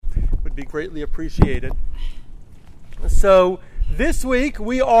would be greatly appreciated. So this week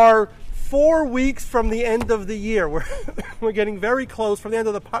we are 4 weeks from the end of the year. We're getting very close, from the end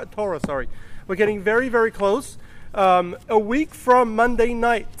of the Torah, sorry. We're getting very, very close. A week from Monday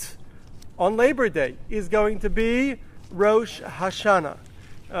night, on Labor Day, is going to be Rosh Hashanah.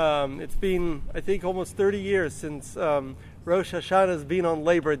 It's been, I think, almost 30 years since Rosh Hashanah has been on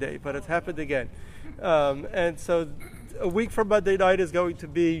Labor Day, but it's happened again. And so a week from Monday night is going to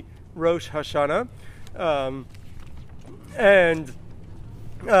be Rosh Hashanah.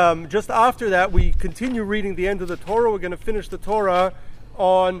 Just after that, we continue reading the end of the Torah. We're going to finish the Torah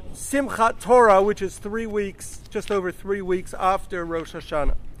on Simchat Torah, which is 3 weeks, just over 3 weeks after Rosh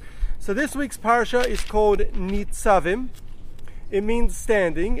Hashanah. So this week's parsha is called Nitzavim. It means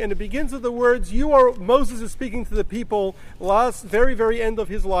standing, and it begins with the words, Moses is speaking to the people very, very end of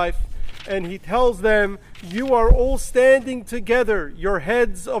his life, and he tells them, you are all standing together, your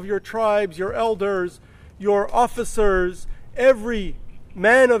heads of your tribes, your elders, your officers, every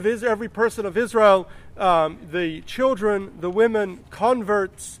man of Israel, every person of Israel, the children, the women,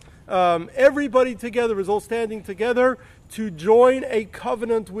 converts, everybody together is all standing together to join a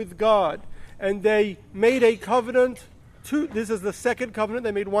covenant with God. And they made a covenant. This is the second covenant.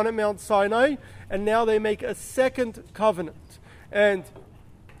 They made one at Mount Sinai, and now they make a second covenant. And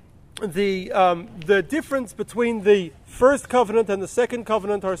the difference between the first covenant and the second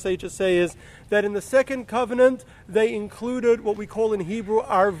covenant, our sages say, is that in the second covenant they included what we call in Hebrew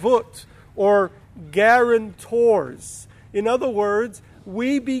arvut, or guarantors. In other words,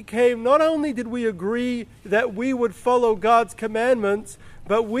 not only did we agree that we would follow God's commandments,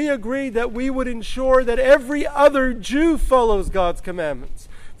 but we agreed that we would ensure that every other Jew follows God's commandments.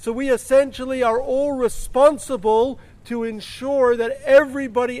 So we essentially are all responsible to ensure that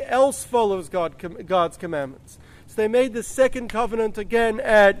everybody else follows God's commandments. So they made the second covenant again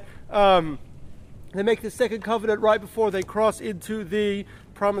they make the second covenant right before they cross into the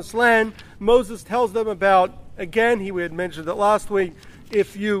Promised Land. Moses tells them about, again, we had mentioned it last week,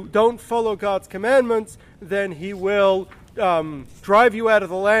 if you don't follow God's commandments, then he will drive you out of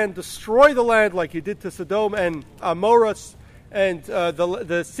the land, destroy the land like he did to Sodom and Amorah and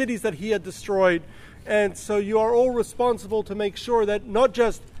the cities that he had destroyed. And so you are all responsible to make sure that not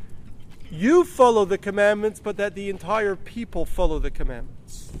just you follow the commandments, but that the entire people follow the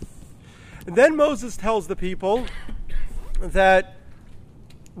commandments. And then Moses tells the people that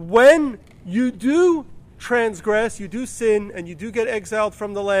when you do transgress, you do sin, and you do get exiled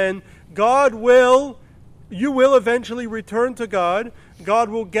from the land, you will eventually return to God. God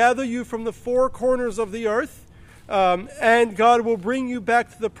will gather you from the four corners of the earth, and God will bring you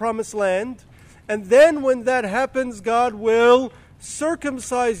back to the Promised Land. And then when that happens, God will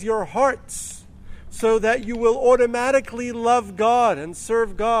circumcise your hearts so that you will automatically love God and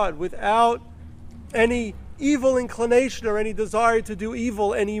serve God without any evil inclination or any desire to do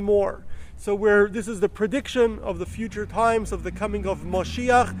evil anymore. So this is the prediction of the future times of the coming of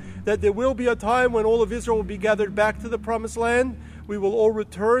Moshiach, that there will be a time when all of Israel will be gathered back to the Promised Land. We will all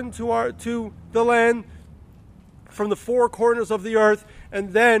return to the land from the four corners of the earth,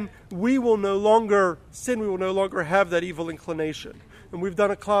 and then we will no longer sin, we will no longer have that evil inclination. And we've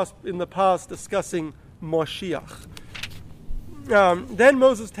done a class in the past discussing Moshiach. Then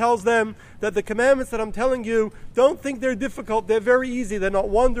Moses tells them that the commandments that I'm telling you, don't think they're difficult, they're very easy, they're not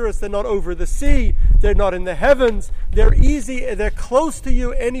wondrous, they're not over the sea, they're not in the heavens, they're easy, they're close to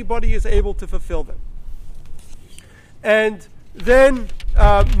you, anybody is able to fulfill them. And then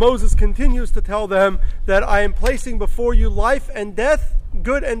Moses continues to tell them that I am placing before you life and death,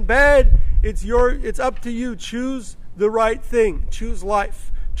 good and bad. It's up to you. Choose the right thing. Choose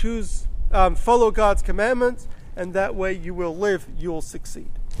life. Follow God's commandments, and that way you will live, you will succeed.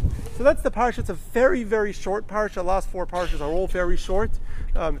 So that's the parsha. It's a very, very short parsha. The last four parshas are all very short.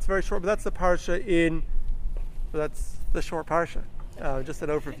 It's very short, but that's the parsha that's the short parsha. Just an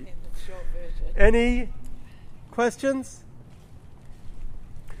overview. Any questions?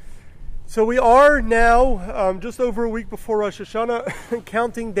 So we are now just over a week before Rosh Hashanah,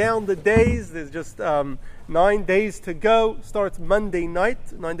 counting down the days. There's just 9 days to go. Starts Monday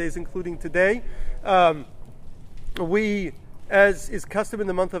night, 9 days including today. We, as is custom in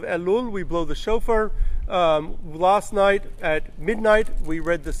the month of Elul, we blow the shofar. Last night at midnight, we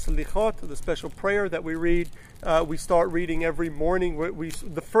read the Selichot, the special prayer that we read. We start reading every morning.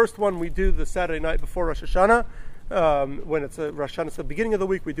 The first one we do the Saturday night before Rosh Hashanah. When it's Rosh Hashanah, it's the beginning of the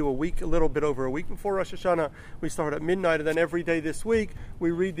week. We do a little bit over a week before Rosh Hashanah. We start at midnight, and then every day this week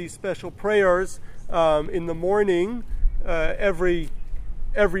we read these special prayers in the morning. Every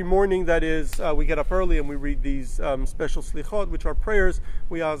every morning, that is, we get up early and we read these special slichot, which are prayers.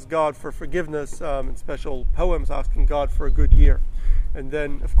 We ask God for forgiveness and special poems asking God for a good year. And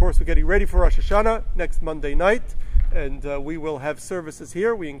then, of course, we're getting ready for Rosh Hashanah next Monday night, and we will have services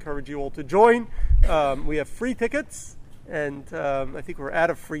here. We encourage you all to join. We have free tickets, and I think we're out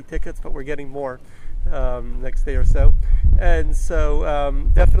of free tickets, but we're getting more next day or so. And so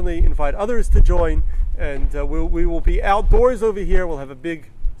definitely invite others to join, and we will be outdoors over here. We'll have a big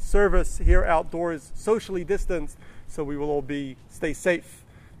service here outdoors, socially distanced, so we will all stay safe.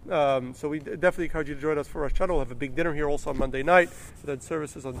 So we definitely encourage you to join us for Rosh Hashanah. We'll have a big dinner here also on Monday night, and then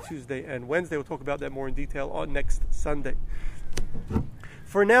services on Tuesday and Wednesday. We'll talk about that more in detail on next Sunday.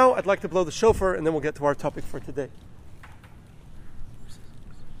 For now, I'd like to blow the shofar, and then we'll get to our topic for today.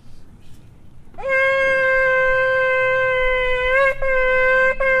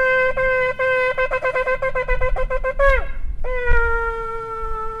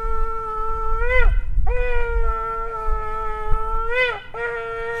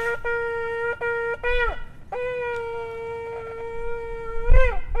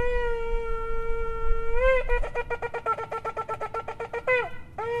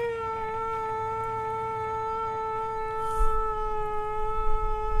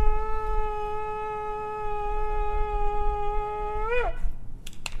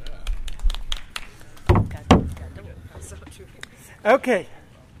 Okay,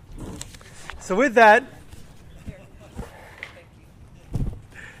 so with that,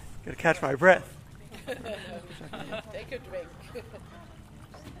 gotta catch my breath. Take a drink.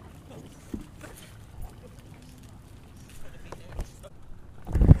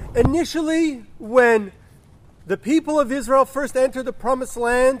 Initially, when the people of Israel first entered the Promised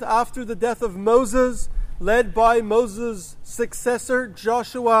Land after the death of Moses, led by Moses' successor,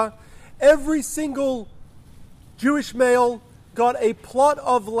 Joshua, every single Jewish male got a plot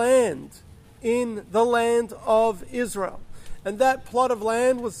of land in the land of Israel. And that plot of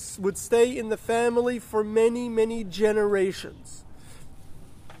land would stay in the family for many, many generations.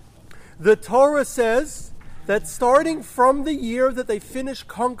 The Torah says that starting from the year that they finish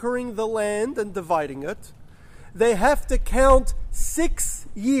conquering the land and dividing it, they have to count 6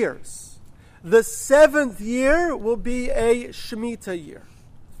 years. The 7th year will be a Shemitah year.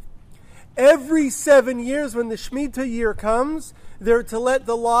 Every 7 years, when the Shemitah year comes, they're to let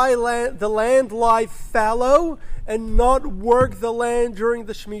the land lie fallow and not work the land during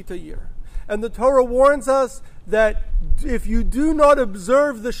the Shemitah year. And the Torah warns us that if you do not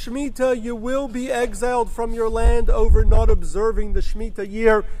observe the Shemitah, you will be exiled from your land over not observing the Shemitah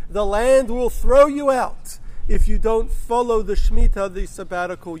year. The land will throw you out if you don't follow the Shemitah, the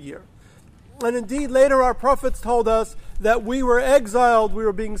sabbatical year. And indeed, later our prophets told us that we were exiled, we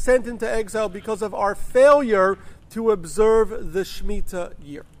were being sent into exile because of our failure to observe the Shemitah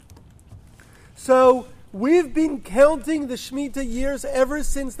year. So, we've been counting the Shemitah years ever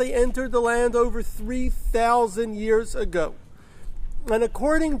since they entered the land over 3,000 years ago. And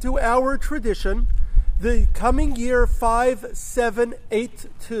according to our tradition, the coming year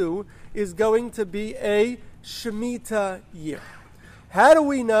 5782 is going to be a Shemitah year. How do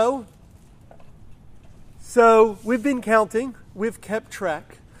we know? So we've been counting, we've kept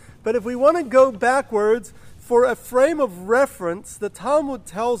track. But if we want to go backwards, for a frame of reference, the Talmud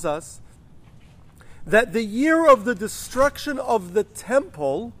tells us that the year of the destruction of the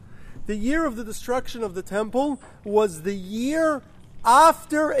temple, was the year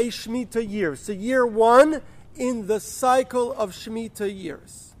after a Shemitah year. So year 1 in the cycle of Shemitah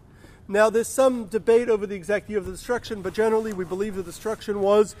years. Now there's some debate over the exact year of the destruction, but generally we believe the destruction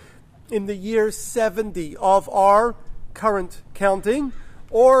was in the year 70 of our current counting,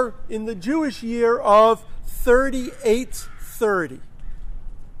 or in the Jewish year of 3830.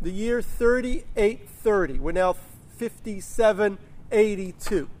 The year 3830. We're now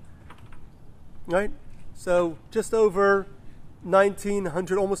 5782. Right? So just over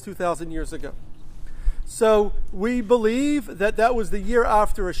 1900, almost 2000 years ago. So we believe that that was the year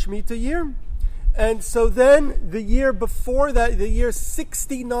after a Shemitah year. And so then the year before that, the year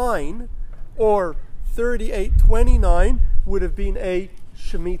 69 or 3829 would have been a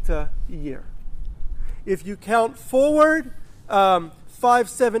Shemitah year. If you count forward,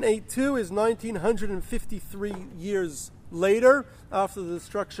 5782 is 1953 years later after the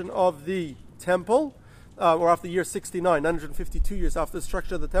destruction of the temple, or after the year 69, 952 years after the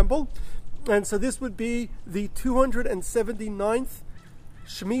destruction of the temple. And so this would be the 279th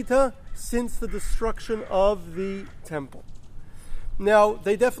Shemitah since the destruction of the temple. Now,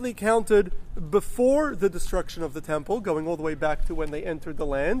 they definitely counted before the destruction of the temple, going all the way back to when they entered the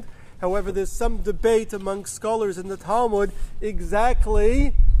land. However, there's some debate among scholars in the Talmud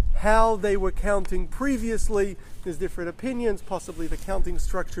exactly how they were counting previously. There's different opinions. Possibly the counting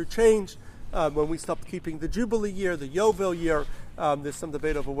structure changed when we stopped keeping the Jubilee year, the Yovel year. There's some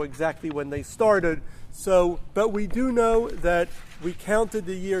debate over exactly when they started. But we do know that we counted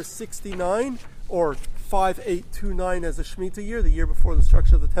the year 69, or 5829 as a Shemitah year, the year before the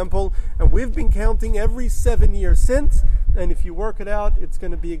structure of the temple. And we've been counting every 7 years since. And if you work it out, it's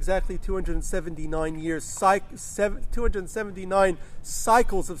going to be exactly 279 years, 279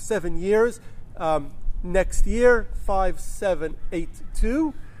 cycles of 7 years. Next year,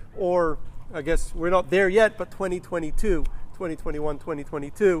 5782, or I guess we're not there yet, but 2021,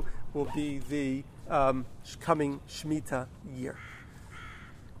 2022 will be the coming Shemitah year.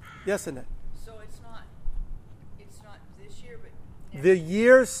 Yes, Annette? So it's not this year, but next the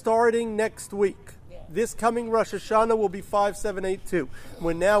year starting next week. Yeah. This coming Rosh Hashanah will be 5782.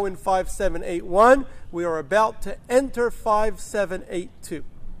 We're now in 5781. We are about to enter 5782.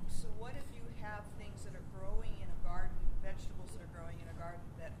 So what if you have things that are growing in a garden, vegetables that are growing in a garden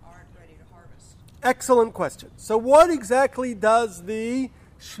that aren't ready to harvest? Excellent question. So what exactly does the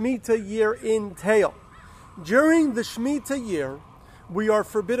Shemitah year entail? During the Shemitah year, we are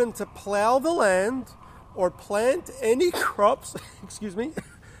forbidden to plow the land or plant any crops,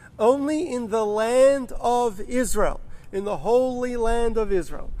 only in the land of Israel, in the holy land of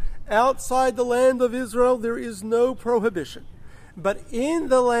Israel. Outside the land of Israel, there is no prohibition. But in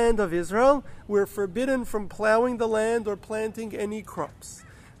the land of Israel, we're forbidden from plowing the land or planting any crops.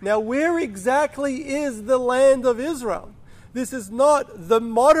 Now, where exactly is the land of Israel? This is not the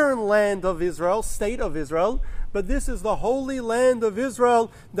modern land of Israel, state of Israel, but this is the holy land of Israel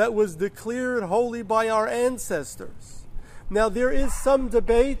that was declared holy by our ancestors. Now, there is some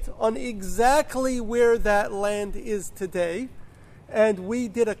debate on exactly where that land is today, and we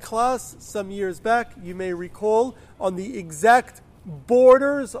did a class some years back, you may recall, on the exact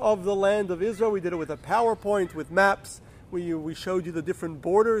borders of the land of Israel. We did it with a PowerPoint, with maps. We showed you the different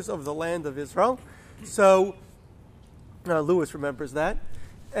borders of the land of Israel. So, Lewis remembers that.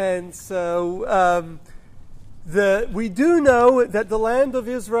 And so, we do know that the land of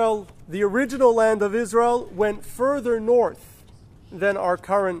Israel, the original land of Israel, went further north than our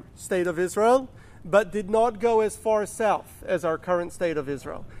current state of Israel, but did not go as far south as our current state of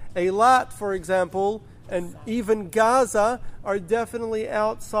Israel. Eilat, for example, and even Gaza are definitely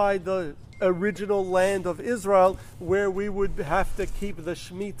outside the original land of Israel, where we would have to keep the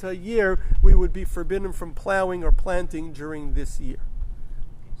Shemitah year. We would be forbidden from plowing or planting during this year.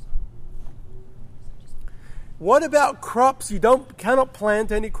 What about crops? You cannot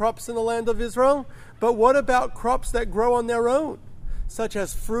plant any crops in the land of Israel, but what about crops that grow on their own, such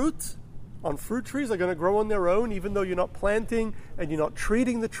as fruit? Fruit trees are going to grow on their own, even though you're not planting and you're not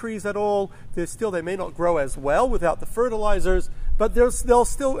treating the trees at all. They may not grow as well without the fertilizers, but they'll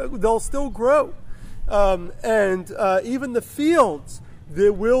still grow. Even the fields,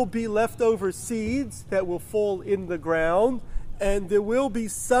 there will be leftover seeds that will fall in the ground, and there will be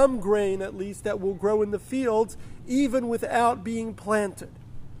some grain at least that will grow in the fields, even without being planted.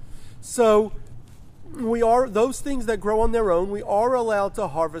 So those things that grow on their own, we are allowed to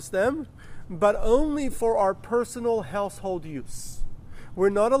harvest them, but only for our personal household use. We're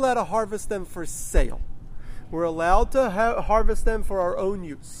not allowed to harvest them for sale. We're allowed to harvest them for our own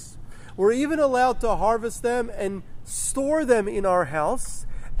use. We're even allowed to harvest them and store them in our house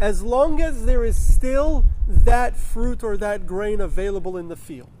as long as there is still that fruit or that grain available in the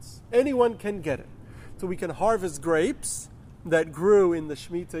fields. Anyone can get it. So we can harvest grapes that grew in the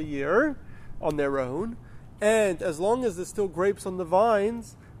Shemitah year on their own, and as long as there's still grapes on the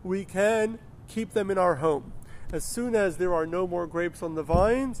vines, we can keep them in our home. As soon as there are no more grapes on the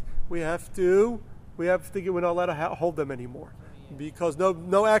vines, we're not allowed to hold them anymore. Because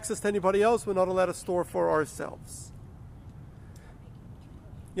no access to anybody else, we're not allowed to store for ourselves.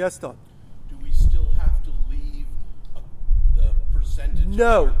 Yes, Don? Do we still have to leave the percentage of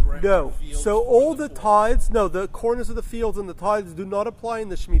our No. fields? So all the tithes, the corners of the fields and the tithes do not apply in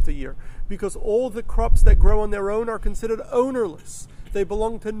the Shemitah year, because all the crops that grow on their own are considered ownerless. They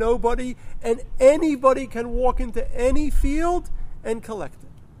belong to nobody, and anybody can walk into any field and collect it.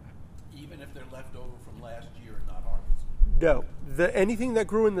 Even if they're left over from last year and not harvested? No. Anything that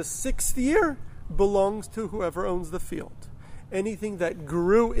grew in the 6th year belongs to whoever owns the field. Anything that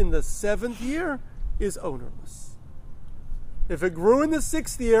grew in the 7th year is ownerless. If it grew in the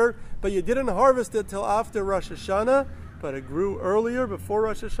 6th year, but you didn't harvest it till after Rosh Hashanah, but it grew earlier, before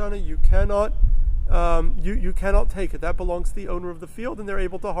Rosh Hashanah, you cannot you cannot take it. That belongs to the owner of the field, and they're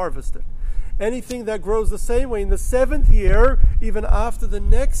able to harvest it. Anything that grows the same way in the 7th year, even after the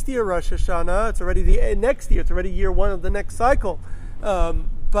next year, Rosh Hashanah, it's already the next year, it's already year 1 of the next cycle.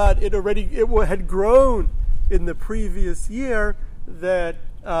 But it had grown in the previous year, that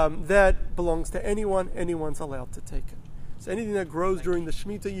belongs to anyone. Anyone's allowed to take it. So anything that grows during the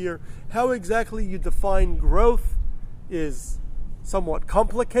Shemitah year, how exactly you define growth is somewhat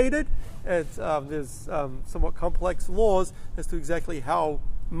complicated. There's somewhat complex laws as to exactly how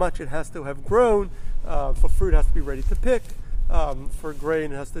much it has to have grown. For fruit, it has to be ready to pick. For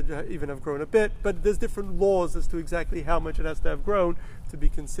grain, it has to even have grown a bit. But there's different laws as to exactly how much it has to have grown to be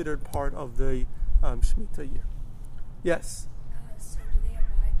considered part of the Shemitah year. Yes? So do they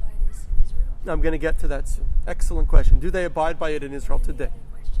abide by this in Israel? I'm going to get to that soon. Excellent question. Do they abide by it in Israel today? The other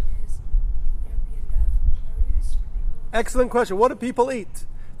question is, will there be enough produce for people? Excellent question. What do people eat?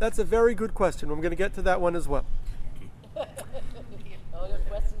 That's a very good question. I'm going to get to that one as well. All your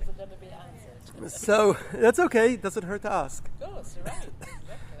questions are going to be answered. So that's okay. It doesn't hurt to ask. Of course, you're right.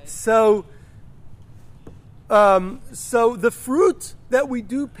 Exactly. So the fruit that we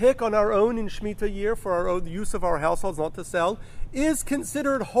do pick on our own in Shemitah year for our own use of our households, not to sell, is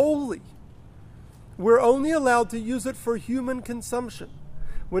considered holy. We're only allowed to use it for human consumption.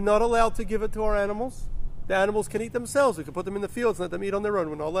 We're not allowed to give it to our animals. The animals can eat themselves. We can put them in the fields and let them eat on their own.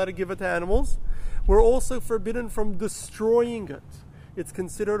 We're not allowed to give it to animals. We're also forbidden from destroying it. It's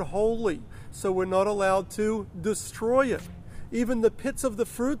considered holy, so we're not allowed to destroy it. Even the pits of the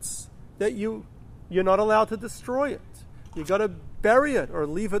fruits that you're not allowed to destroy it. You got to bury it or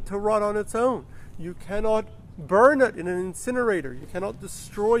leave it to rot on its own. You cannot burn it in an incinerator. You cannot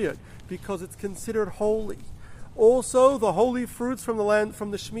destroy it because it's considered holy. Also, the holy fruits from the land,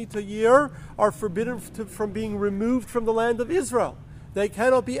 from the Shemitah year, are forbidden from being removed from the land of Israel. They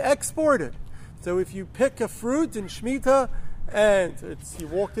cannot be exported. So if you pick a fruit in Shemitah, and you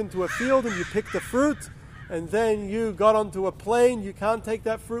walked into a field and you picked the fruit, and then you got onto a plane, you can't take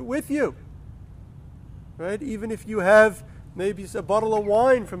that fruit with you. Right? Even if you have maybe a bottle of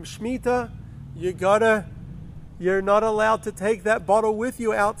wine from Shemitah, you're not allowed to take that bottle with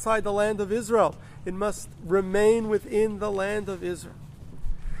you outside the land of Israel. It must remain within the land of Israel.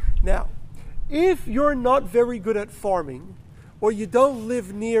 Now, if you're not very good at farming, or you don't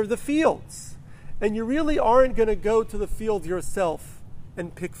live near the fields, and you really aren't going to go to the field yourself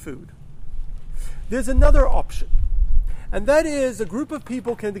and pick food, there's another option. And that is a group of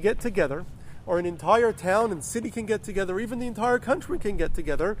people can get together, or an entire town and city can get together, even the entire country can get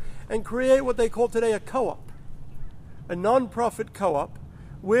together, and create what they call today a co-op. A non-profit co-op,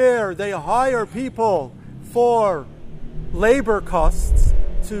 where they hire people for labor costs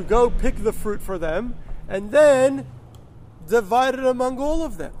to go pick the fruit for them, and then divide it among all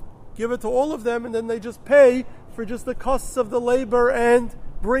of them. Give it to all of them, and then they just pay for just the costs of the labor and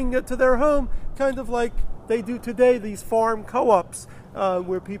bring it to their home, kind of like they do today, these farm co-ops,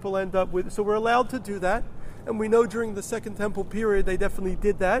 where people end up with. So we're allowed to do that, and we know during the Second Temple period they definitely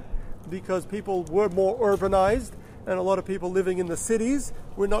did that because people were more urbanized, and a lot of people living in the cities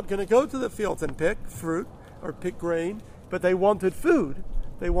were not going to go to the fields and pick fruit or pick grain, but they wanted food.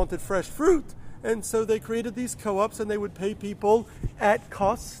 They wanted fresh fruit. And so they created these co-ops, and they would pay people at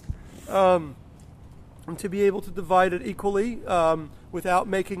cost to be able to divide it equally without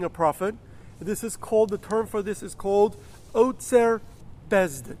making a profit. This is called, the term for this is called Otzer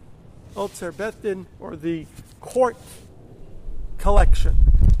Bezdin. Otzer Bezdin, or the court collection.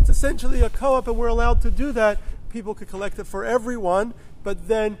 It's essentially a co-op, and we're allowed to do that. People could collect it for everyone, but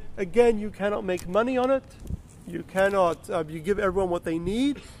then again, you cannot make money on it. You cannot, you give everyone what they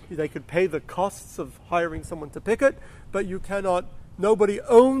need. They could pay the costs of hiring someone to pick it, but you cannot, nobody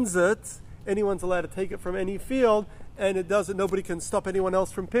owns it. Anyone's allowed to take it from any field, and it doesn't, nobody can stop anyone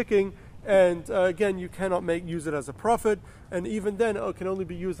else from picking. And again, you cannot use it as a profit. And even then, it can only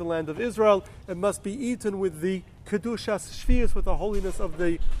be used in the land of Israel. It must be eaten with the Kedushas Shvius, with the holiness of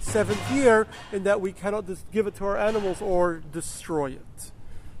the 7th year, in that we cannot just give it to our animals or destroy it.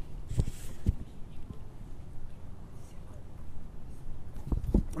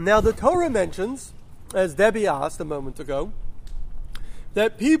 Now the Torah mentions, as Debbie asked a moment ago,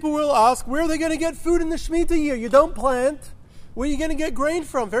 that people will ask, where are they going to get food in the Shemitah year? You don't plant. Where are you going to get grain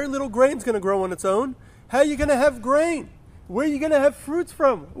from? Very little grain is going to grow on its own. How are you going to have grain? Where are you going to have fruits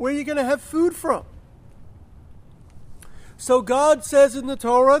from? Where are you going to have food from? So God says in the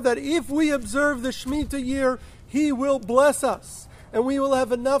Torah that if we observe the Shemitah year, He will bless us. And we will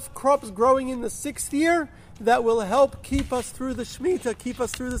have enough crops growing in the 6th year that will help keep us through the Shemitah, keep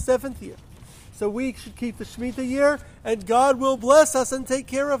us through the 7th year. So we should keep the Shemitah year, and God will bless us and take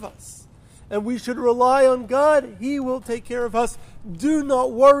care of us. And we should rely on God. He will take care of us. Do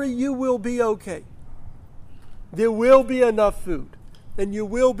not worry, you will be okay. There will be enough food. And you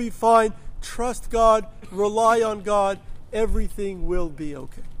will be fine. Trust God. Rely on God. Everything will be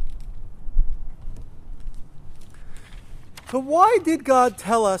okay. So why did God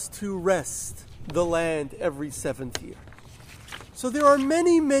tell us to rest the land every 7th year? So there are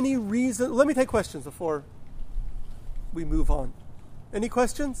many, many reasons. Let me take questions before we move on. Any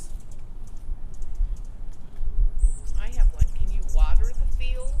questions? I have one. Can you water the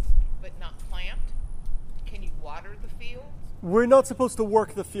fields but not plant? Can you water the fields? We're not supposed to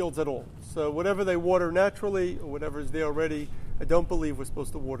work the fields at all. So whatever they water naturally or whatever is there already, I don't believe we're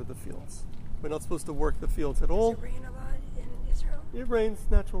supposed to water the fields. We're not supposed to work the fields at all. Does it rain a lot in Israel? It rains,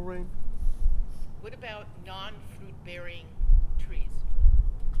 natural rain. What about non-fruit bearing trees?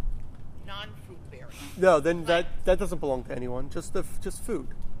 Non-fruit bearing. No, then that doesn't belong to anyone. Just food.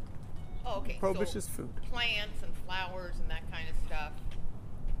 Oh, okay. Prohibition So is food. plants and flowers and that kind of stuff.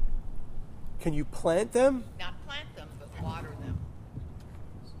 Can you plant them? Not plant them, but water them.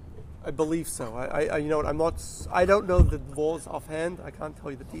 I believe so. I you know what? I don't know the laws offhand. I can't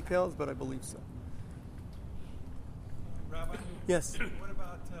tell you the details, but I believe so. Rabbi, Yes, what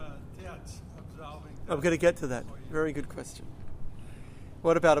about debts, absolving debts? I'm going to get to that. Very good question.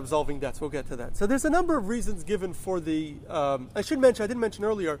 What about absolving debts? We'll get to that. So there's a number of reasons given for the. I didn't mention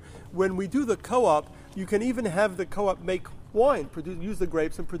earlier, when we do the co-op, you can even have the co-op make wine, use the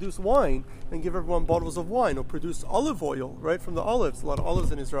grapes and produce wine, and give everyone bottles of wine, or produce olive oil, right, from the olives. A lot of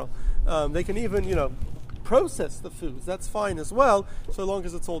olives in Israel. They can even, process the foods. That's fine as well, so long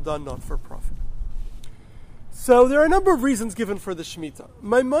as it's all done not for profit. So there are a number of reasons given for the Shemitah.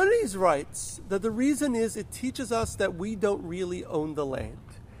 Maimonides writes that the reason is it teaches us that we don't really own the land.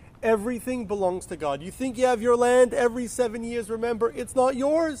 Everything belongs to God. You think you have your land every 7 years, remember, it's not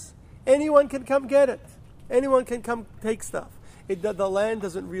yours. Anyone can come get it. Anyone can come take stuff. The land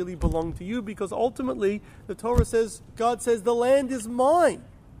doesn't really belong to you because ultimately the Torah says, God says, the land is mine.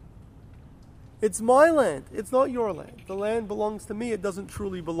 It's my land. It's not your land. The land belongs to me. It doesn't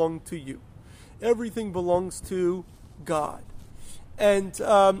truly belong to you. Everything belongs to God. And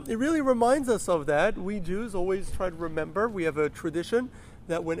it really reminds us of that. We Jews always try to remember, we have a tradition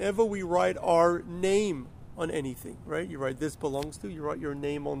that whenever we write our name on anything, right? You write this belongs to, you write your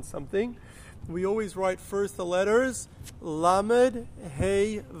name on something. We always write first the letters Lamed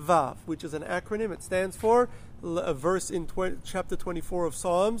Hey Vav, which is an acronym. It stands for a verse in chapter 24 of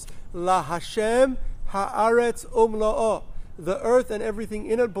Psalms, La Hashem Haaretz Umla'ah. The earth and everything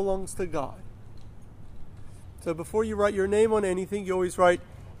in it belongs to God. So before you write your name on anything, you always write,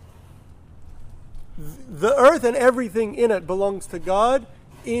 the earth and everything in it belongs to God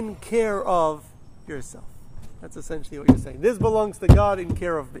in care of yourself. That's essentially what you're saying. This belongs to God in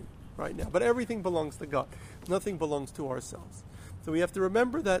care of me right now. But everything belongs to God. Nothing belongs to ourselves. So we have to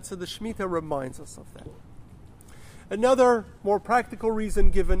remember that, so the Shemitah reminds us of that. Another more practical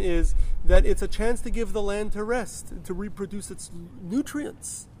reason given is that it's a chance to give the land to rest, to reproduce its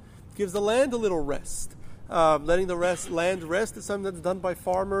nutrients. It gives the land a little rest. Letting the land rest is something that's done by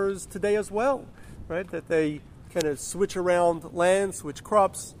farmers today as well, right? That they kind of switch around land, switch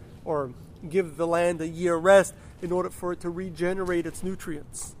crops, or give the land a year rest in order for it to regenerate its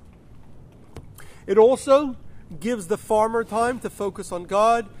nutrients. It also gives the farmer time to focus on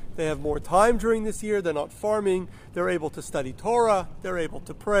God. They have more time during this year. They're not farming. They're able to study Torah. They're able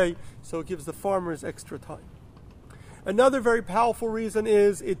to pray. So it gives the farmers extra time. Another very powerful reason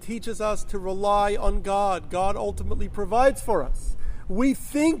is it teaches us to rely on God. God ultimately provides for us. We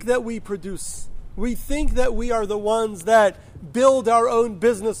think that we produce. We think that we are the ones that build our own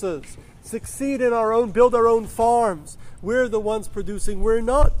businesses, succeed in build our own farms. We're the ones producing. We're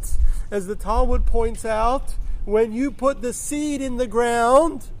not. As the Talmud points out, when you put the seed in the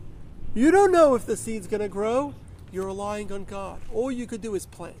ground, you don't know if the seed's going to grow. You're relying on God. All you could do is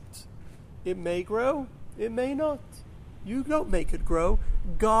plant. It may grow. It may not. You don't make it grow.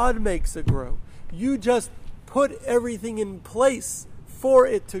 God makes it grow. You just put everything in place for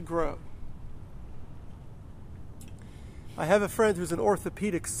it to grow. I have a friend who's an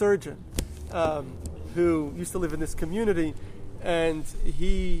orthopedic surgeon who used to live in this community, and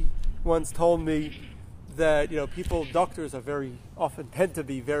he once told me that doctors are tend to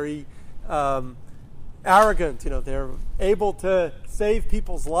be very arrogant. They're able to save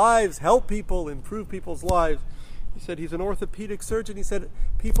people's lives, help people, improve people's lives. He said he's an orthopedic surgeon. He said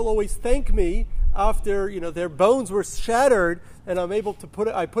people always thank me after their bones were shattered, and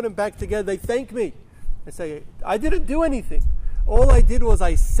I put them back together. They thank me. I say, I didn't do anything. All I did was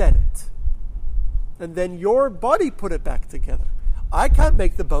I said it. And then your body put it back together. I can't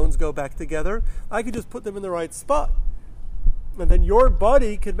make the bones go back together. I can just put them in the right spot. And then your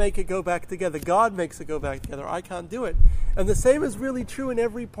body can make it go back together. God makes it go back together. I can't do it. And the same is really true in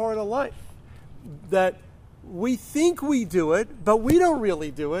every part of life. That we think we do it, but we don't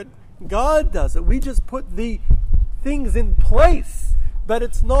really do it. God does it. We just put the things in place. But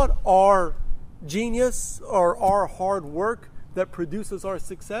it's not our genius or our hard work that produces our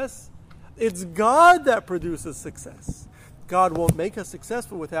success. It's God that produces success. God won't make us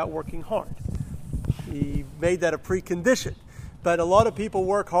successful without working hard. He made that a precondition. But a lot of people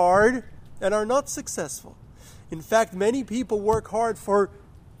work hard and are not successful. In fact, many people work hard for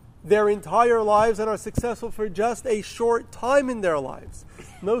their entire lives and are successful for just a short time in their lives.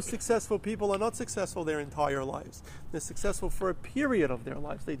 Most successful people are not successful their entire lives. They're successful for a period of their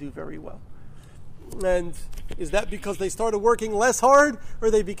lives. They do very well. And is that because they started working less hard or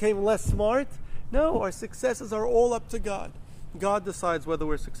they became less smart? No, our successes are all up to God. God decides whether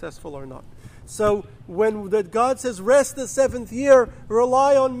we're successful or not. So when God says, rest the seventh year,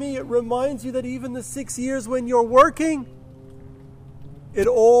 rely on me, it reminds you that even the 6 years when you're working, it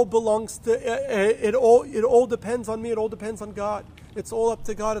all belongs to, it all depends on me, it all depends on God. It's all up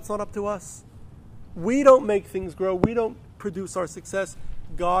to God, it's not up to us. We don't make things grow, we don't produce our success,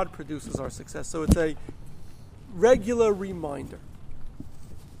 God produces our success. So it's a regular reminder.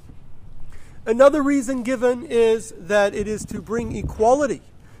 Another reason given is that it is to bring equality.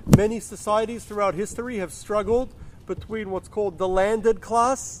 Many societies throughout history have struggled between what's called the landed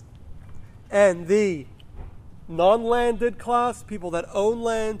class and the non-landed class, people that own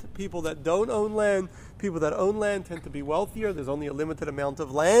land, people that don't own land. People that own land tend to be wealthier. There's only a limited amount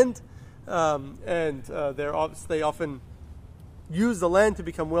of land, and they often use the land to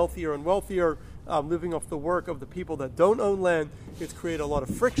become wealthier and wealthier, living off the work of the people that don't own land. It's created a lot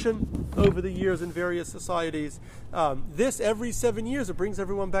of friction over the years in various societies. This, every 7 years, it brings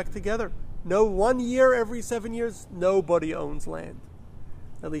everyone back together. No, 1 year every 7 years, nobody owns land.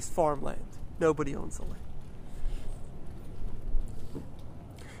 At least farmland. Nobody owns the land.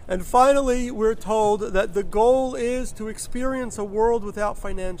 And finally, we're told that the goal is to experience a world without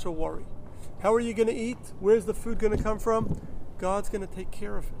financial worry. How are you going to eat? Where's the food going to come from? God's going to take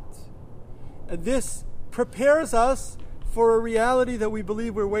care of it. And this prepares us for a reality that we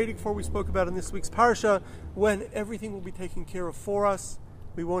believe we're waiting for. We spoke about in this week's parsha, when everything will be taken care of for us.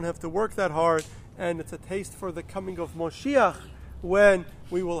 We won't have to work that hard. And it's a taste for the coming of Moshiach, when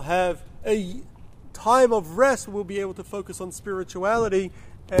we will have a time of rest. We'll be able to focus on spirituality,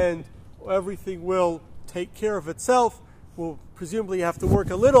 and everything will take care of itself. We'll presumably have to work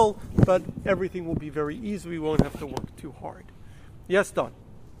a little, but everything will be very easy. We won't have to work too hard. Yes, Don?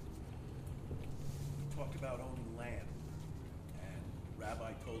 You talked about owning land, and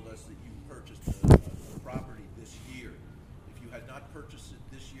Rabbi told us that you purchased a property this year. If you had not purchased it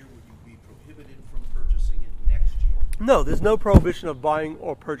this year, would you be prohibited from purchasing it next year? No, there's no prohibition of buying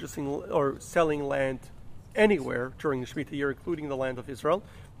or purchasing or selling land anywhere during the Shemitah year, including the land of Israel.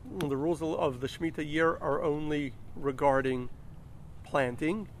 The rules of the Shemitah year are only regarding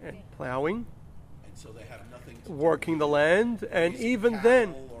planting and plowing, And so they have nothing to working the land, and raising even cattle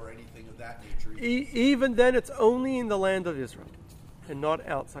then, or anything of that nature. even then, it's only in the land of Israel and not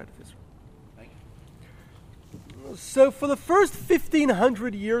outside of Israel. Thank you. So for the first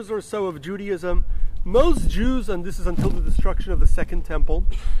 1,500 years or so of Judaism, most Jews, and this is until the destruction of the Second Temple,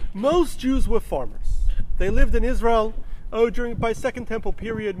 most Jews were farmers. They lived in Israel. By Second Temple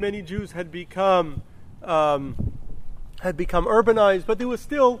period, many Jews had become urbanized, but there was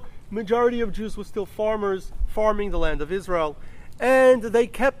still, majority of Jews were still farmers, farming the land of Israel. And they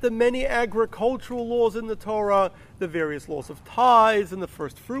kept the many agricultural laws in the Torah, the various laws of tithes and the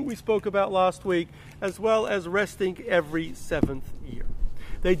first fruit we spoke about last week, as well as resting every seventh year.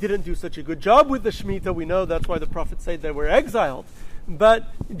 They didn't do such a good job with the Shemitah. We know that's why the prophets say they were exiled.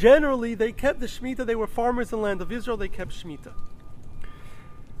 But generally, they kept the Shemitah. They were farmers in the land of Israel. They kept Shemitah.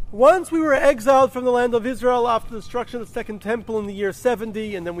 Once we were exiled from the land of Israel after the destruction of the Second Temple in the year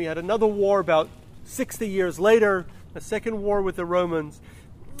 70, and then we had another war about 60 years later, a second war with the Romans.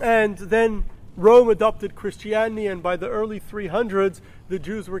 And then Rome adopted Christianity, and by the early 300s, the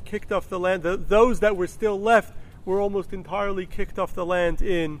Jews were kicked off the land. Those that were still left were almost entirely kicked off the land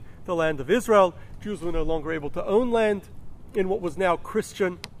in the land of Israel. Jews were no longer able to own land in what was now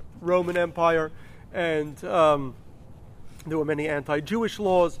Christian Roman Empire, and there were many anti-Jewish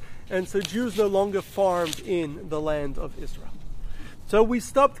laws, and so Jews no longer farmed in the land of Israel. So we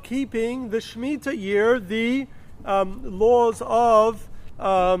stopped keeping the Shemitah year, the laws of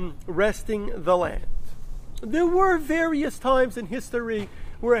resting the land. There were various times in history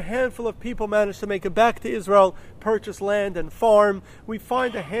where a handful of people managed to make it back to Israel, purchase land and farm. We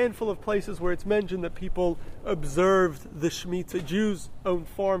find a handful of places where it's mentioned that people observed the Shemitah. Jews owned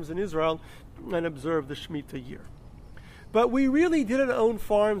farms in Israel and observed the Shemitah year. But we really didn't own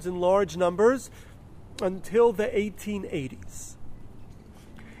farms in large numbers until the 1880s.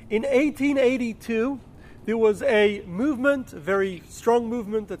 In 1882, there was a movement, a very strong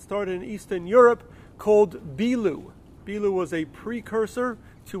movement that started in Eastern Europe called Bilu. Bilu was a precursor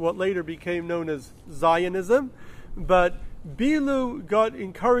to what later became known as Zionism. But Bilu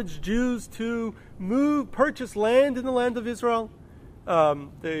encouraged Jews to purchase land in the land of Israel.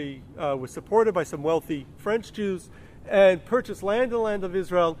 They were supported by some wealthy French Jews and purchased land in the land of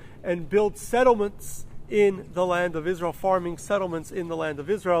Israel and built settlements in the land of Israel, farming settlements in the land of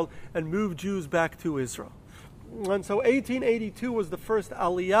Israel, and moved Jews back to Israel. And so 1882 was the first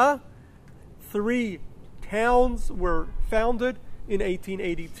Aliyah. 3 towns were founded in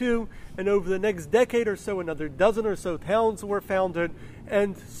 1882, and over the next decade or so, another dozen or so towns were founded,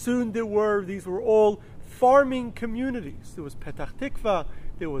 and soon these were all farming communities. There was Petach Tikva,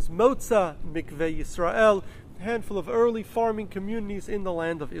 there was Motza, Mikveh Yisrael, a handful of early farming communities in the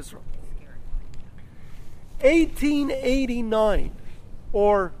land of Israel. 1889,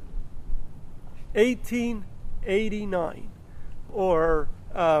 or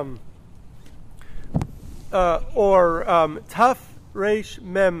Taf Resh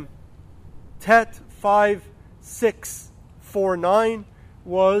Mem Tet 5649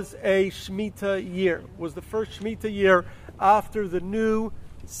 was a Shemitah year. Was the first Shemitah year after the new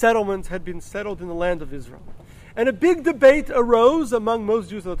settlements had been settled in the land of Israel. And a big debate arose among most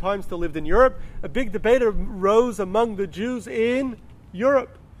Jews at the time still lived in Europe. A big debate arose among the Jews in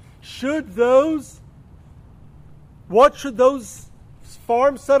Europe. What should those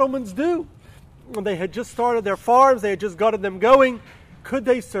farm settlements do? When they had just started their farms, they had just gotten them going. Could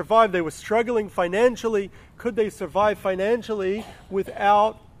they survive? They were struggling financially. Could they survive financially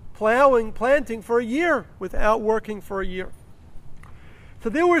without planting for a year, without working for a year? So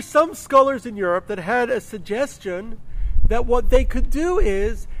there were some scholars in Europe that had a suggestion that what they could do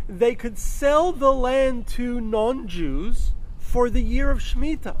is they could sell the land to non-Jews for the year of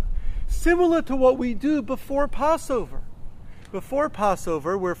Shemitah, similar to what we do before Passover. Before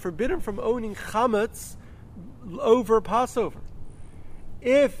Passover, we're forbidden from owning chametz over Passover.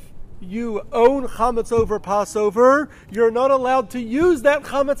 If you own chametz over Passover, you're not allowed to use that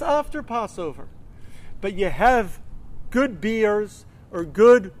chametz after Passover. But you have good beers or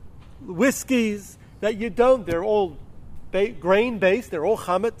good whiskeys that you don't, they're all grain-based, they're all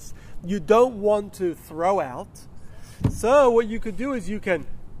chametz, you don't want to throw out. So what you could do is you can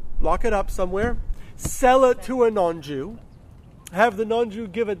lock it up somewhere, sell it to a non-Jew, have the non-Jew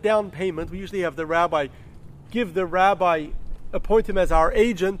give a down payment. We usually have the rabbi appoint him as our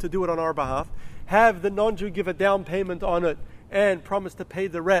agent to do it on our behalf, have the non-Jew give a down payment on it, and promise to pay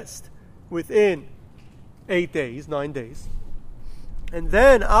the rest within 9 days. And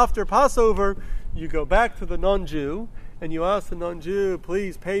then after Passover, you go back to the non-Jew and you ask the non-Jew,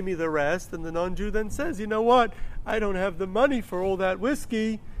 please pay me the rest. And the non-Jew then says, you know what? I don't have the money for all that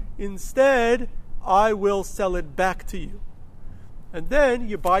whiskey. Instead, I will sell it back to you. And then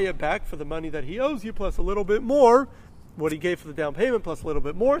you buy it back for the money that he owes you plus a little bit more, what he gave for the down payment plus a little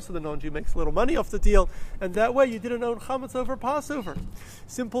bit more, so the non-Jew makes a little money off the deal, and that way you didn't own chametz over Passover.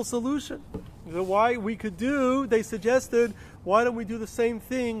 Simple solution. So they suggested, why don't we do the same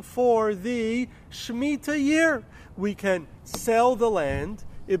thing for the Shemitah year? We can sell the land,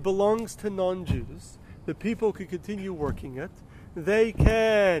 it belongs to non-Jews, the people could continue working it, they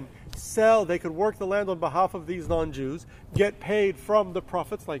could work the land on behalf of these non-Jews, get paid from the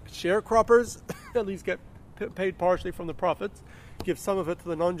profits, like sharecroppers, at least get paid partially from the profits, give some of it to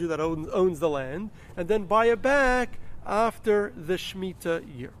the non-Jew that owns the land, and then buy it back after the Shemitah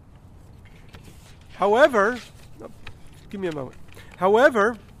year. However,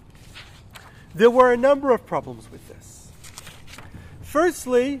 there were a number of problems with this.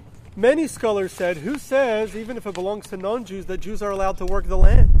 Firstly, many scholars said, who says, even if it belongs to non-Jews, that Jews are allowed to work the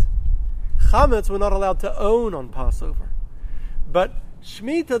land? Chametz we're not allowed to own on Passover. But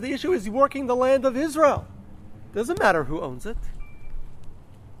Shemitah, the issue is working the land of Israel. Doesn't matter who owns it.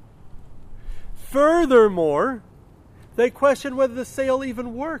 Furthermore, they question whether the sale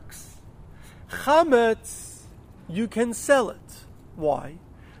even works. Chametz, you can sell it. Why?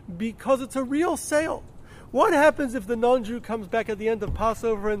 Because it's a real sale. What happens if the non-Jew comes back at the end of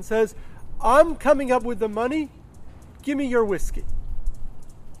Passover and says, I'm coming up with the money, give me your whiskey?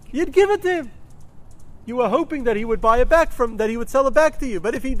 You'd give it to him. You were hoping that he would buy it back that he would sell it back to you.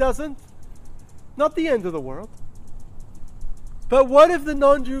 But if he doesn't, not the end of the world. But what if the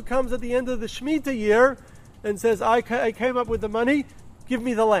non-Jew comes at the end of the Shemitah year and says, I came up with the money, give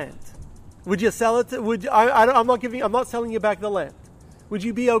me the land? Would you sell it? I'm not selling you back the land. Would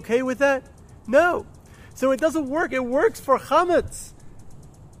you be okay with that? No. So it doesn't work. It works for chametz,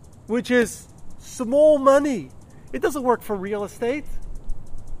 which is small money. It doesn't work for real estate.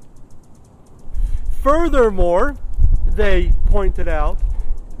 Furthermore, they pointed out,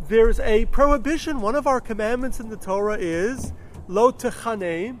 there's a prohibition. One of our commandments in the Torah is lo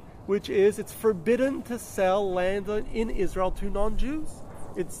techanem, which is it's forbidden to sell land in Israel to non-Jews.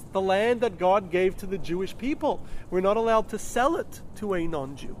 It's the land that God gave to the Jewish people. We're not allowed to sell it to a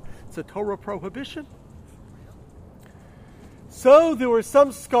non-Jew. It's a Torah prohibition. So there were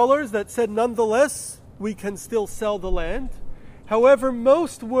some scholars that said, nonetheless, we can still sell the land. However,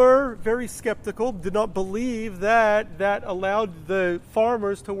 most were very skeptical, did not believe that allowed the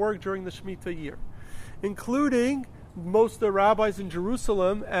farmers to work during the Shemitah year, including most of the rabbis in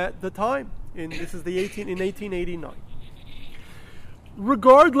Jerusalem at the time. In 1889.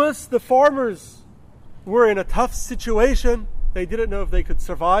 Regardless, the farmers were in a tough situation. They didn't know if they could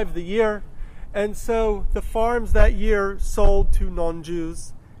survive the year. And so the farms that year sold to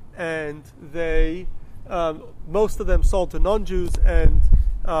non-Jews, and they most of them sold to non-Jews, and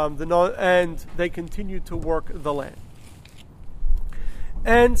they continued to work the land.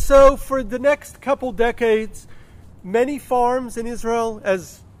 And so for the next couple decades, many farms in Israel,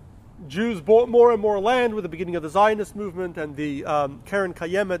 as Jews bought more and more land with the beginning of the Zionist movement and the Keren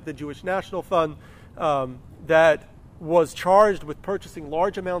Kayemet, the Jewish National Fund, that was charged with purchasing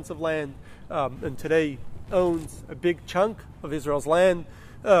large amounts of land, and today owns a big chunk of Israel's land.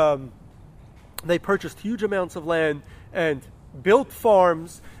 They purchased huge amounts of land and built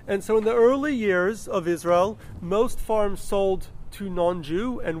farms. And so in the early years of Israel, most farms sold to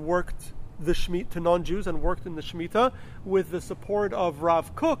non-Jew and worked to non-Jews and worked in the Shemitah with the support of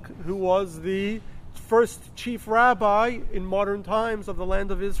Rav Kook, who was the first chief rabbi in modern times of the land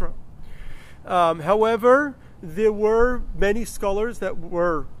of Israel. However, there were many scholars that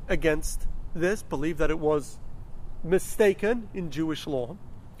were against this, believed that it was mistaken in Jewish law.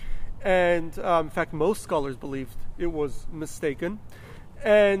 And in fact, most scholars believed it was mistaken.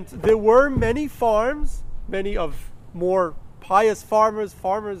 And there were many farms, many of more pious farmers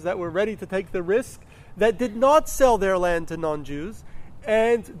that were ready to take the risk, that did not sell their land to non-Jews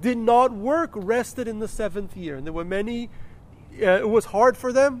and did not work, rested in the seventh year. And there were many, it was hard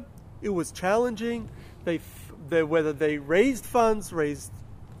for them, it was challenging. Whether they raised funds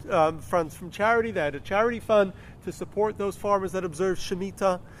from charity, they had a charity fund to support those farmers that observed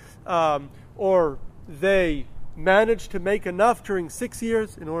Shemitah, or they managed to make enough during 6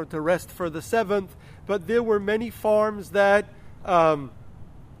 years in order to rest for the seventh. But there were many farms that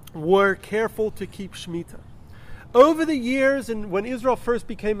were careful to keep Shemitah. Over the years, and when Israel first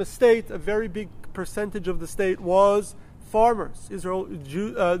became a state, a very big percentage of the state was farmers.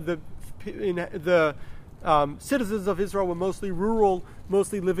 The citizens of Israel were mostly rural,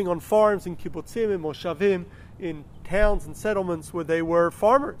 mostly living on farms in kibbutzim and moshavim, in towns and settlements where they were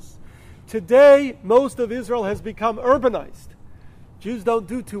farmers. Today, most of Israel has become urbanized. Jews don't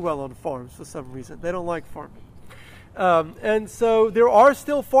do too well on farms for some reason. They don't like farming. And so there are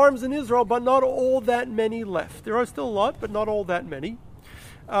still farms in Israel, but not all that many left. There are still a lot, but not all that many.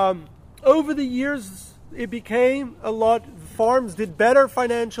 Over the years, it became a lot. Farms did better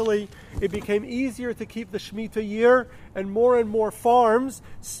financially. It became easier to keep the Shemitah year, and more farms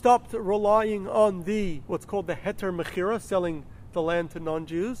stopped relying on what's called the heter mechira, selling the land to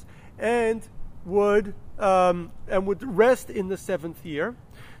non-Jews, and would rest in the seventh year.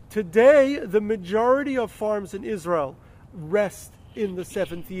 Today, the majority of farms in Israel rest in the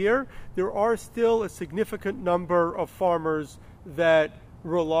seventh year. There are still a significant number of farmers that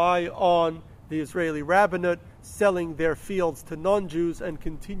rely on the Israeli rabbinate selling their fields to non-Jews and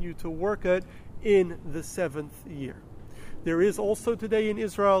continue to work it in the seventh year. There is also today in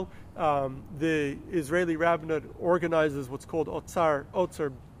Israel, the Israeli rabbinate organizes what's called Otzar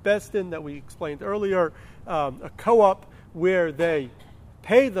Besdin that we explained earlier, a co-op where they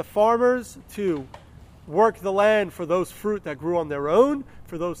pay the farmers to work the land for those fruit that grew on their own,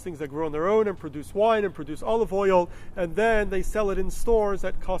 for those things that grew on their own and produce wine and produce olive oil, and then they sell it in stores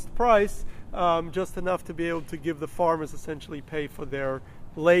at cost price, just enough to be able to give the farmers essentially pay for their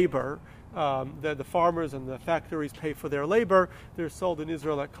labor. The farmers and the factories pay for their labor. They're sold in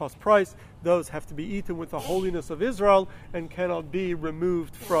Israel at cost price. Those have to be eaten with the holiness of Israel and cannot be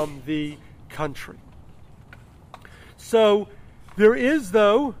removed from the country. So there is,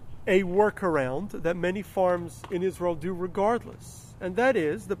 though, a workaround that many farms in Israel do regardless. And that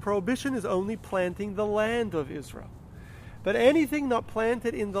is, the prohibition is only planting the land of Israel. But anything not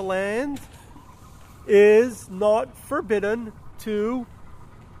planted in the land is not forbidden to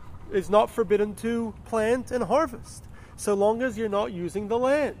plant and harvest, so long as you're not using the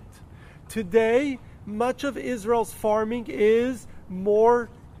land. Today, much of Israel's farming is more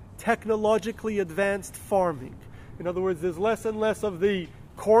technologically advanced farming. In other words, there's less and less of the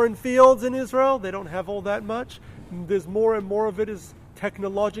cornfields in Israel. They don't have all that much. There's more and more of it is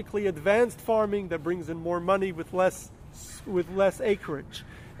technologically advanced farming that brings in more money with less acreage.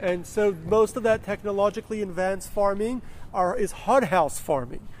 And so most of that technologically advanced farming is hothouse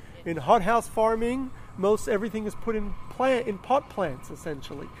farming. In hothouse farming, everything is put in pot plants,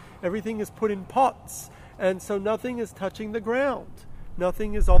 essentially. Everything is put in pots. And so nothing is touching the ground.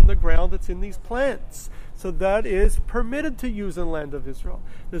 Nothing is on the ground that's in these plants. So that is permitted to use in the land of Israel.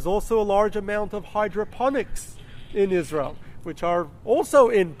 There's also a large amount of hydroponics in Israel, which are also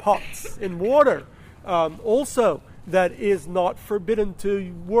in pots, in water. Also, that is not forbidden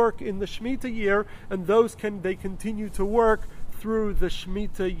to work in the Shemitah year, and they continue to work through the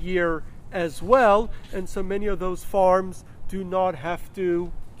Shemitah year as well. And so many of those farms do not have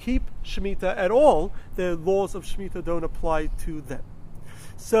to keep Shemitah at all. The laws of Shemitah don't apply to them.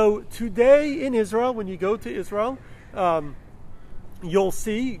 So today in Israel, when you go to Israel, you'll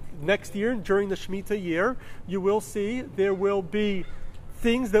see next year during the Shemitah year, you will see there will be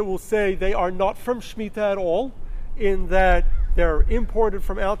things that will say they are not from Shemitah at all, in that they're imported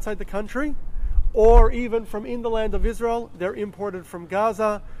from outside the country, or even from in the land of Israel. They're imported from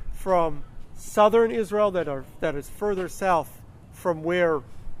Gaza, from southern Israel that is further south from where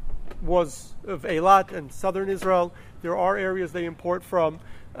was of Eilat and southern Israel. There are areas they import from.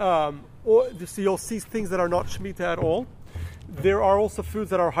 So you'll see things that are not Shemitah at all. There are also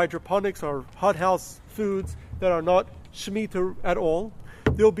foods that are hydroponics or hothouse foods that are not Shemitah at all.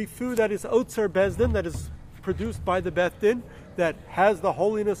 There'll be food that is Otzer Bezdin, that is produced by the Beth Din, that has the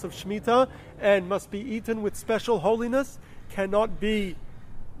holiness of Shemitah and must be eaten with special holiness, cannot be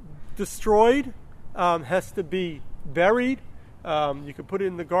destroyed, has to be buried. You can put it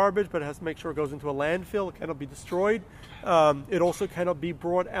in the garbage, but it has to make sure it goes into a landfill. It cannot be destroyed. It also cannot be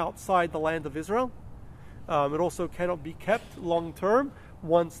brought outside the land of Israel. It also cannot be kept long term.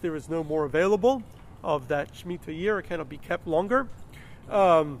 Once there is no more available of that Shemitah year, it cannot be kept longer.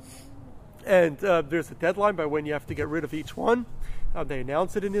 And there's a deadline by when you have to get rid of each one. They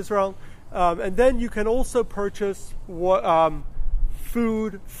announce it in Israel. And then you can also purchase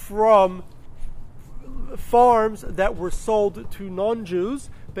food from farms that were sold to non-Jews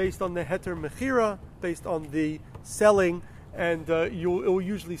based on the heter mechira, based on the selling, and it will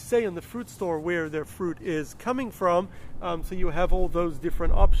usually say in the fruit store where their fruit is coming from. So you have all those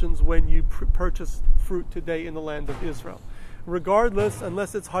different options when you purchase fruit today in the land of Israel. Regardless,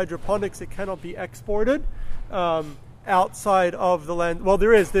 unless it's hydroponics, it cannot be exported outside of the land. Well,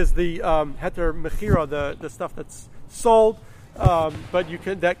 there's the heter mechira, the stuff that's sold, but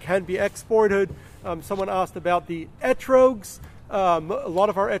that can be exported. Someone asked about the etrogs. A lot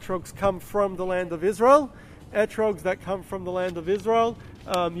of our etrogs come from the land of Israel. Etrogs that come from the land of Israel,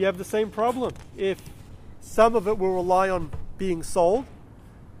 you have the same problem. If some of it will rely on being sold,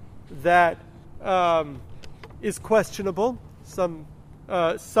 that is questionable. Some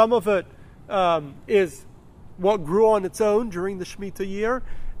of it is what grew on its own during the Shemitah year,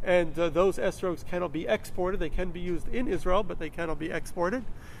 and those etrogs cannot be exported. They can be used in Israel, but they cannot be exported.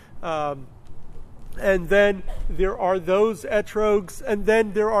 And then there are those etrogs, and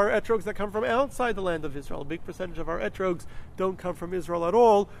then there are etrogs that come from outside the land of Israel. A big percentage of our etrogs don't come from Israel at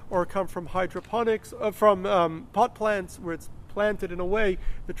all, or come from hydroponics, from pot plants, where it's planted in a way,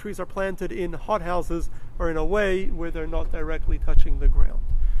 the trees are planted in hothouses, or in a way where they're not directly touching the ground.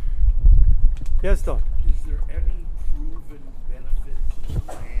 Yes, Don? Is there any proven benefit to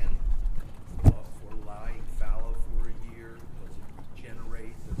the land for lying fallow for a year? Does it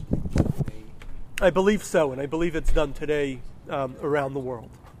regenerate? Does it rejuvenate? I believe so, and I believe it's done today around the world.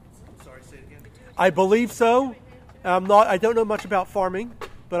 I'm sorry, say it again? I believe so. I don't know much about farming,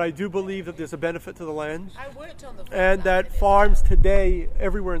 but I do believe that there's a benefit to the land, I worked on the farm and that farms today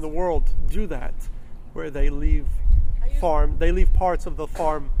everywhere in the world do that, where they leave parts of the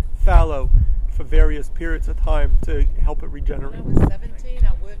farm fallow for various periods of time to help it regenerate. When I was 17,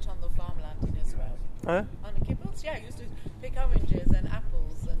 I worked on the farmland in Israel. Huh? On the kibbutz, yeah, I used to pick oranges and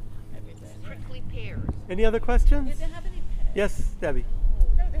apples and everything. Strictly pears. Any other questions? Did they have any pears? Yes, Debbie.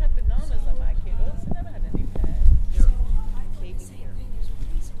 No, they had bananas on my kibbutz. They never had any pears. So I thought the same thing. There's a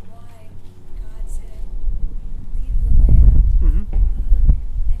reason why God said, leave the land Mm-hmm.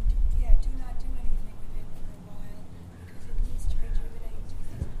 and do not do anything with it for a while because it needs to rejuvenate.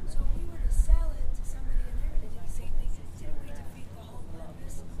 So if we were to sell it to somebody in there and they did the same thing,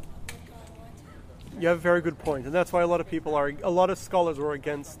 You have a very good point, and that's why a lot of scholars were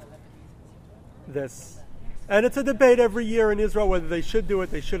against this. And it's a debate every year in Israel whether they should do it,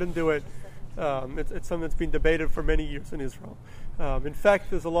 they shouldn't do it. It's something that's been debated for many years in Israel. In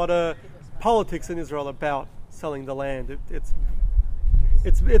fact, there's a lot of politics in Israel about selling the land.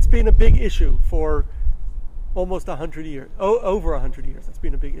 It's been a big issue for almost 100 years, over 100 years. It's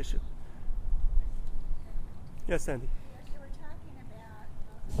been a big issue. Yes, Sandy. You were talking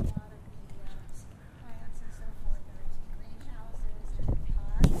about a lot of the plants and so forth. There's greenhouses and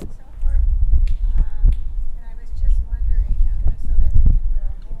pots and so forth. And I was just wondering, so that they can grow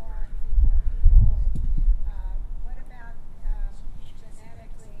more and feed more people. What about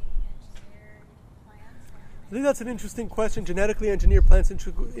genetically engineered plants? I think that's an interesting question. Genetically engineered plants,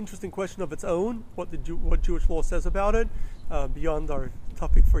 interesting question of its own. What Jewish law says about it, beyond our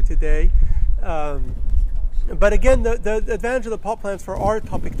topic for today. But again, the advantage of the pot plants for our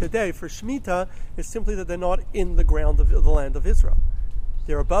topic today, for Shemitah, is simply that they're not in the ground of the land of Israel.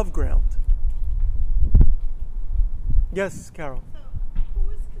 They're above ground. Yes, Carol. So, who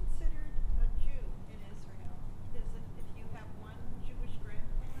is considered a Jew in Israel? Is it if you have one Jewish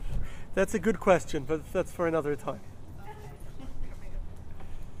grandparent? That's a good question, but that's for another time.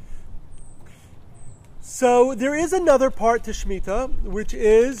 So there is another part to Shemitah, which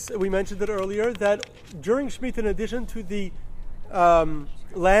is, we mentioned it earlier, that during Shemitah, in addition to the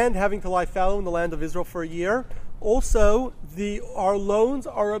land having to lie fallow in the land of Israel for a year, also our loans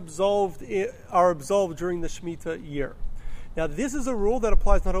are absolved during the Shemitah year. Now this is a rule that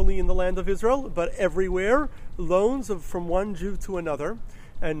applies not only in the land of Israel, but everywhere. Loans from one Jew to another.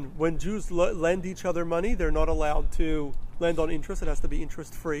 And when Jews lend each other money, they're not allowed to lend on interest. It has to be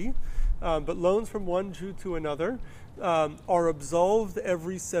interest-free. But loans from one Jew to another are absolved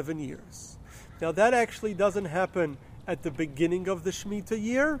every 7 years. Now that actually doesn't happen at the beginning of the Shemitah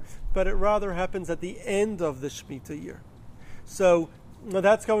year, but it rather happens at the end of the Shemitah year. So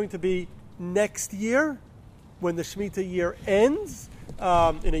that's going to be next year, when the Shemitah year ends.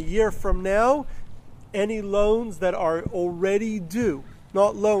 In a year from now, any loans that are already due,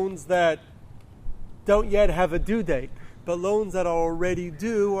 not loans that don't yet have a due date, but loans that are already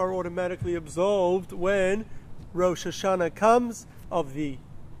due are automatically absolved when Rosh Hashanah comes of the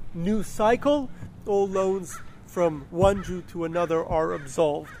new cycle. All loans from one Jew to another are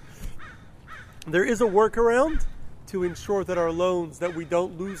absolved. There is a workaround to ensure that we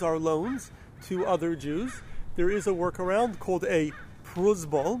don't lose our loans to other Jews. There is a workaround called a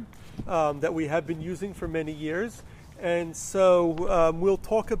pruzbul that we have been using for many years. And so we'll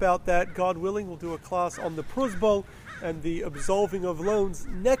talk about that, God willing. We'll do a class on the pruzbul and the absolving of loans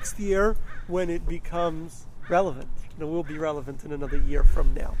next year when it becomes relevant. It will be relevant in another year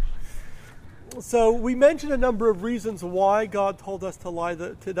from now. So we mentioned a number of reasons why God told us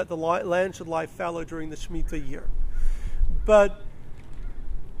that the land should lie fallow during the Shemitah year. But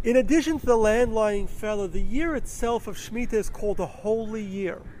in addition to the land lying fallow, the year itself of Shemitah is called a holy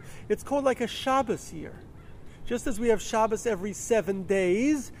year. It's called like a Shabbos year. Just as we have Shabbos every 7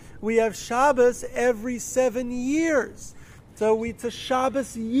 days, we have Shabbos every 7 years. So it's a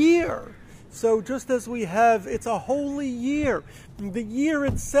Shabbos year. So just as it's a holy year. The year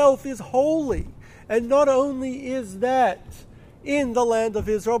itself is holy. And not only is that in the land of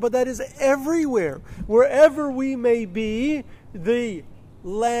Israel, but that is everywhere. Wherever we may be, the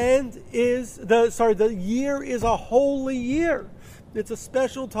year is a holy year. It's a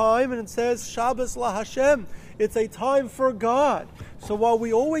special time, and it says Shabbos la Hashem. It's a time for God. So while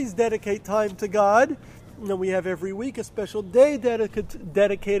we always dedicate time to God, and we have every week a special day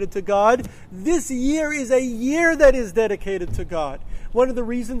dedicated to God, this year is a year that is dedicated to God. One of the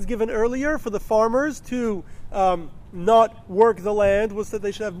reasons given earlier for the farmers to not work the land was that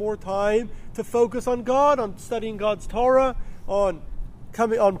they should have more time to focus on God, on studying God's Torah, on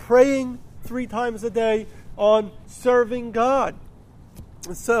praying 3 times a day, on serving God.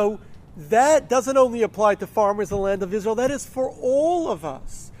 So that doesn't only apply to farmers in the land of Israel, that is for all of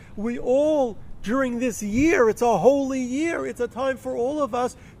us. We all, during this year, it's a holy year, it's a time for all of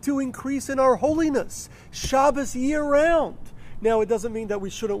us to increase in our holiness. Shabbos year round. Now, it doesn't mean that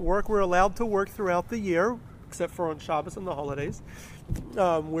we shouldn't work. We're allowed to work throughout the year, except for on Shabbos and the holidays.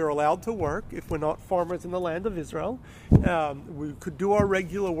 We're allowed to work if we're not farmers in the land of Israel. We could do our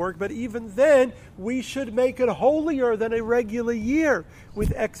regular work, but even then, we should make it holier than a regular year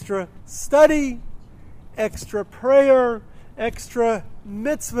with extra study, extra prayer, extra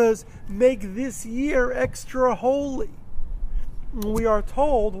mitzvahs. Make this year extra holy. We are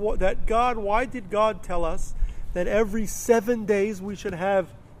told that why did God tell us that every 7 days we should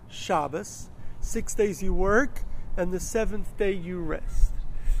have Shabbos? 6 days you work, and the 7th day you rest.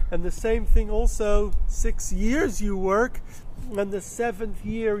 And the same thing also, 6 years you work, and the 7th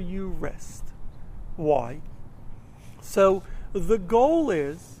year you rest. Why? So the goal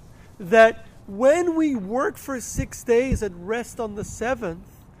is that when we work for 6 days and rest on the 7th,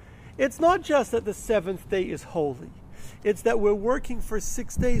 it's not just that the 7th day is holy. It's that we're working for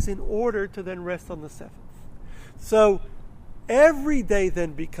 6 days in order to then rest on the 7th. So every day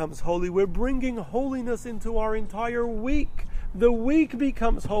then becomes holy. We're bringing holiness into our entire week. The week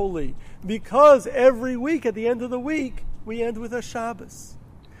becomes holy because every week, at the end of the week, we end with a Shabbos.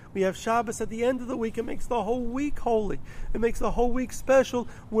 We have Shabbos at the end of the week. It makes the whole week holy. It makes the whole week special.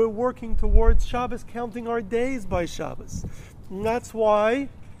 We're working towards Shabbos, counting our days by Shabbos. And that's why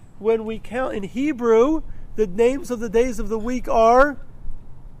when we count in Hebrew, the names of the days of the week are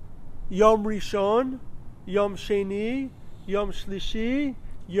Yom Rishon, Yom Sheni, Yom Shlishi,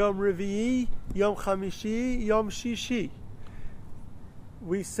 Yom Revi'i, Yom Chamishi, Yom Shishi.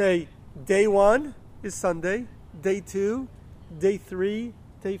 We say day 1 is Sunday, day 2, day 3,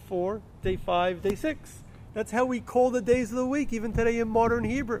 day 4, day 5, day 6. That's how we call the days of the week, even today in modern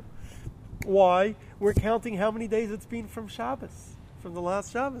Hebrew. Why? We're counting how many days it's been from Shabbos, from the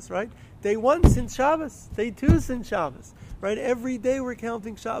last Shabbos, right? Day 1 since Shabbos, day 2 since Shabbos, right? Every day we're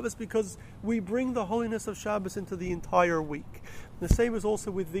counting Shabbos because we bring the holiness of Shabbos into the entire week. The same is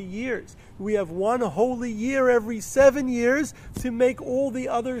also with the years. We have one holy year every 7 years to make all the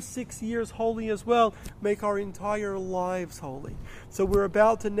other 6 years holy as well, make our entire lives holy. So we're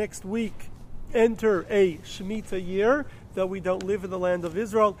about to next week enter a Shemitah year, though we don't live in the land of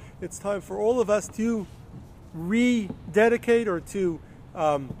Israel. It's time for all of us to rededicate or to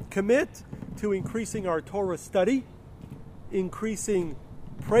commit to increasing our Torah study, increasing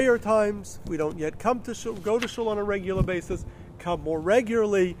prayer times. We don't yet go to shul on a regular basis. Come more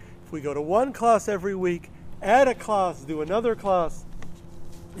regularly. If we go to one class every week, add a class, do another class.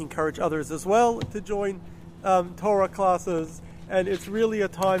 Encourage others as well to join Torah classes. And it's really a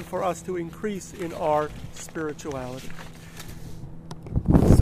time for us to increase in our spirituality.